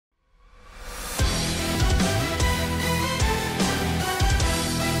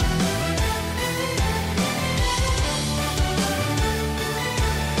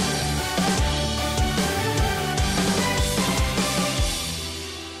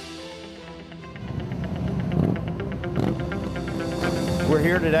We're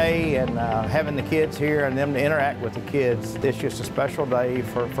here today and having the kids here and them to interact with the kids. It's just a special day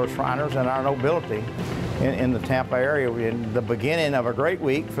for Shriners and our nobility in the Tampa area, in the beginning of a great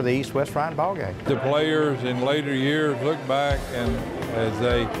week for the East-West Shrine ball game. The players in later years look back and as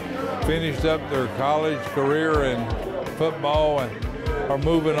they finished up their college career in football and are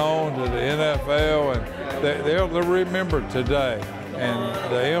moving on to the NFL, and they'll remember today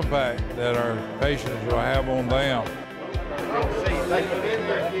and the impact that our patients will have on them.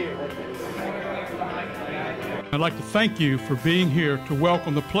 I'd like to thank you for being here to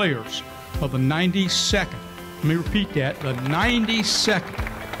welcome the players of the 92nd, let me repeat that, the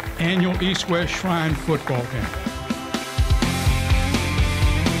 92nd annual East-West Shrine football game.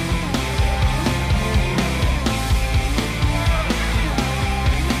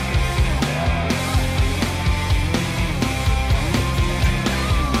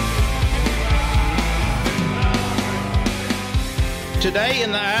 Today,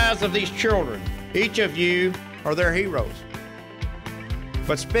 in the eyes of these children, each of you are their heroes.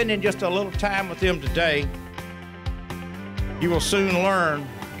 But spending just a little time with them today, you will soon learn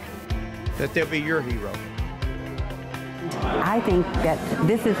that they'll be your hero. I think that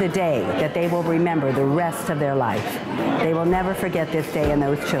this is a day that they will remember the rest of their life. They will never forget this day and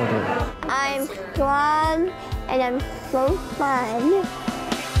those children. I'm strong and I'm so fun.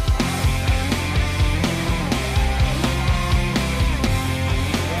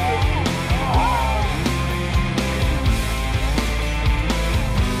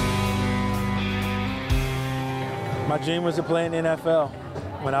 My dream was to play in the NFL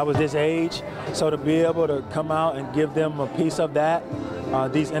when I was this age, so to be able to come out and give them a piece of that,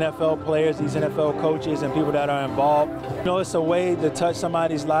 these NFL players, these NFL coaches, and people that are involved. You know, it's a way to touch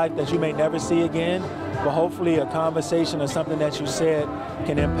somebody's life that you may never see again, but hopefully a conversation or something that you said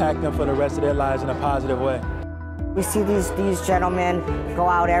can impact them for the rest of their lives in a positive way. We see these gentlemen go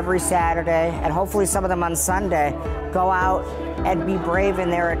out every Saturday, and hopefully some of them on Sunday, go out and be brave in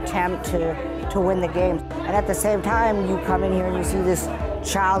their attempt to win the game. And at the same time, you come in here and you see this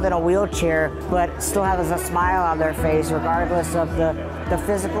child in a wheelchair, but still has a smile on their face, regardless of the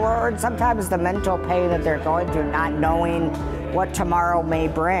physical or sometimes the mental pain that they're going through, not knowing what tomorrow may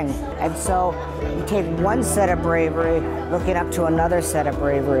bring. And so you take one set of bravery, looking up to another set of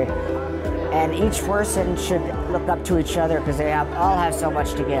bravery. And each person should look up to each other because they all have so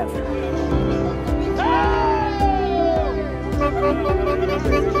much to give.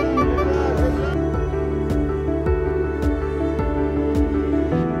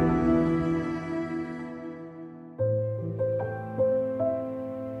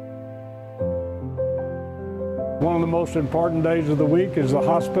 One of the most important days of the week is the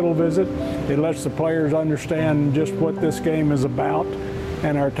hospital visit. It lets the players understand just what this game is about.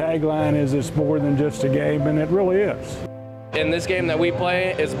 And our tagline is, it's more than just a game, and it really is. And this game that we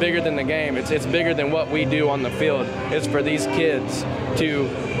play is bigger than the game. It's bigger than what we do on the field. It's for these kids to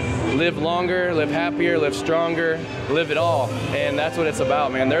live longer, live happier, live stronger, live it all. And that's what it's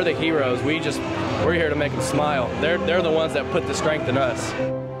about, man. They're the heroes. We're here to make them smile. They're the ones that put the strength in us.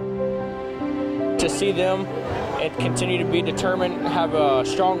 To see them and continue to be determined, have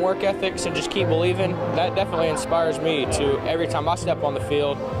strong work ethics, and just keep believing, that definitely inspires me to, every time I step on the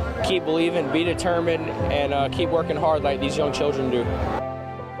field, keep believing, be determined, and keep working hard like these young children do.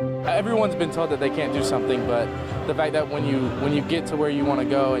 Everyone's been told that they can't do something, but the fact that when you get to where you want to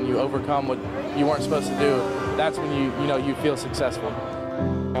go and you overcome what you weren't supposed to do, that's when you feel successful.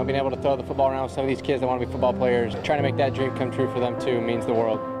 Being able to throw the football around with some of these kids that want to be football players, trying to make that dream come true for them too means the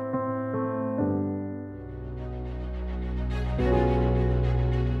world.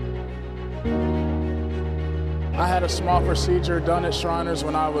 I had a small procedure done at Shriners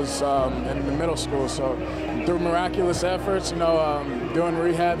when I was in the middle school, so through miraculous efforts, doing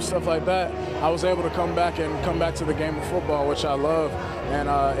rehab, stuff like that, I was able to come back to the game of football, which I love, and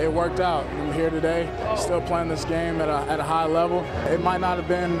it worked out. I'm here today, still playing this game at a high level. It might not have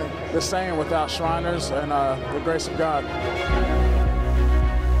been the same without Shriners and the grace of God.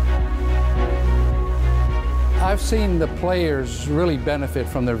 I've seen the players really benefit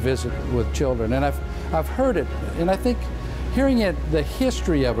from their visit with children, and I've heard it, and I think hearing it, the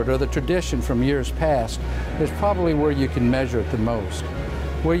history of it or the tradition from years past is probably where you can measure it the most,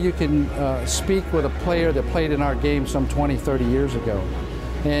 where you can speak with a player that played in our game some 20, 30 years ago,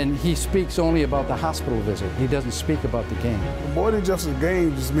 and he speaks only about the hospital visit. He doesn't speak about the game. More than just a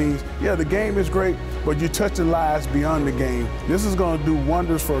game just means, yeah, the game is great, but you're touching lives beyond the game. This is going to do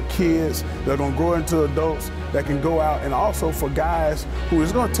wonders for kids that are going to grow into adults that can go out, and also for guys who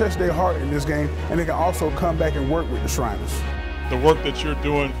is going to touch their heart in this game, and they can also come back and work with the Shriners. the work that you're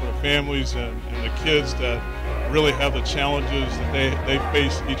doing for the families and the kids that really have the challenges that they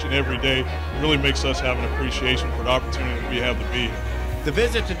face each and every day really makes us have an appreciation for the opportunity that we have to be here. The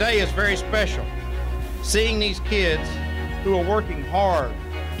visit today is very special. Seeing these kids who are working hard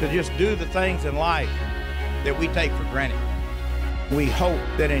to just do the things in life that we take for granted. We hope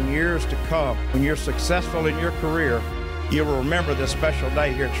that in years to come, when you're successful in your career, you will remember this special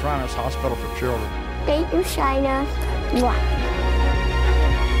day here at Shriners Hospital for Children. Thank you, Shriners.